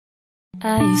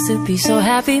I used to be so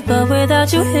happy, but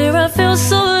without you here I feel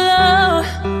so low.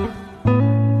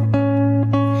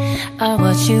 I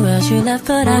watch you as you left,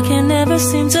 but I can never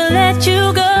seem to let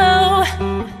you go.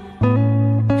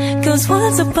 Cause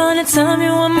once upon a time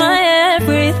you were my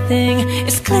everything.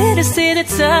 It's clear to see that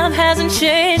time hasn't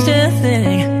changed a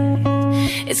thing.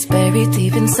 It's buried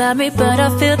deep inside me, but I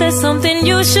feel there's something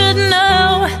you should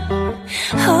know.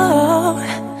 Oh,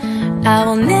 I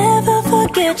will never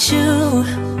forget you.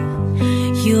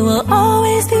 You will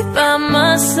always be by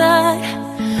my side.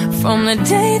 From the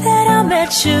day that I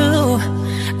met you,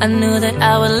 I knew that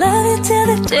I would love you till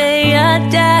the day I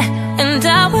die. And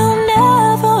I will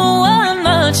never want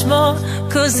much more,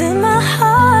 cause in my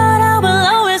heart I will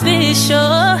always be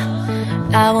sure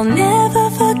I will never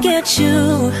forget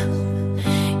you.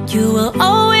 You will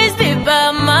always be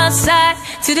by my side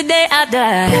till the day I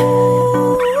die.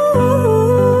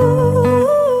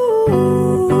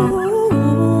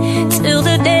 Till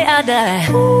the day I die.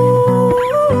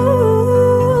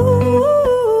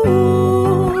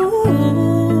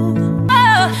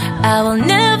 Oh, I will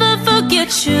never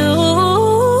forget you.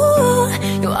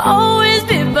 You'll always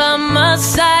be by my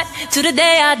side till the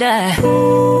day I die.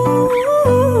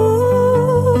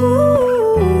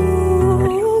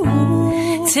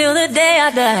 Till the day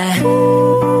I die.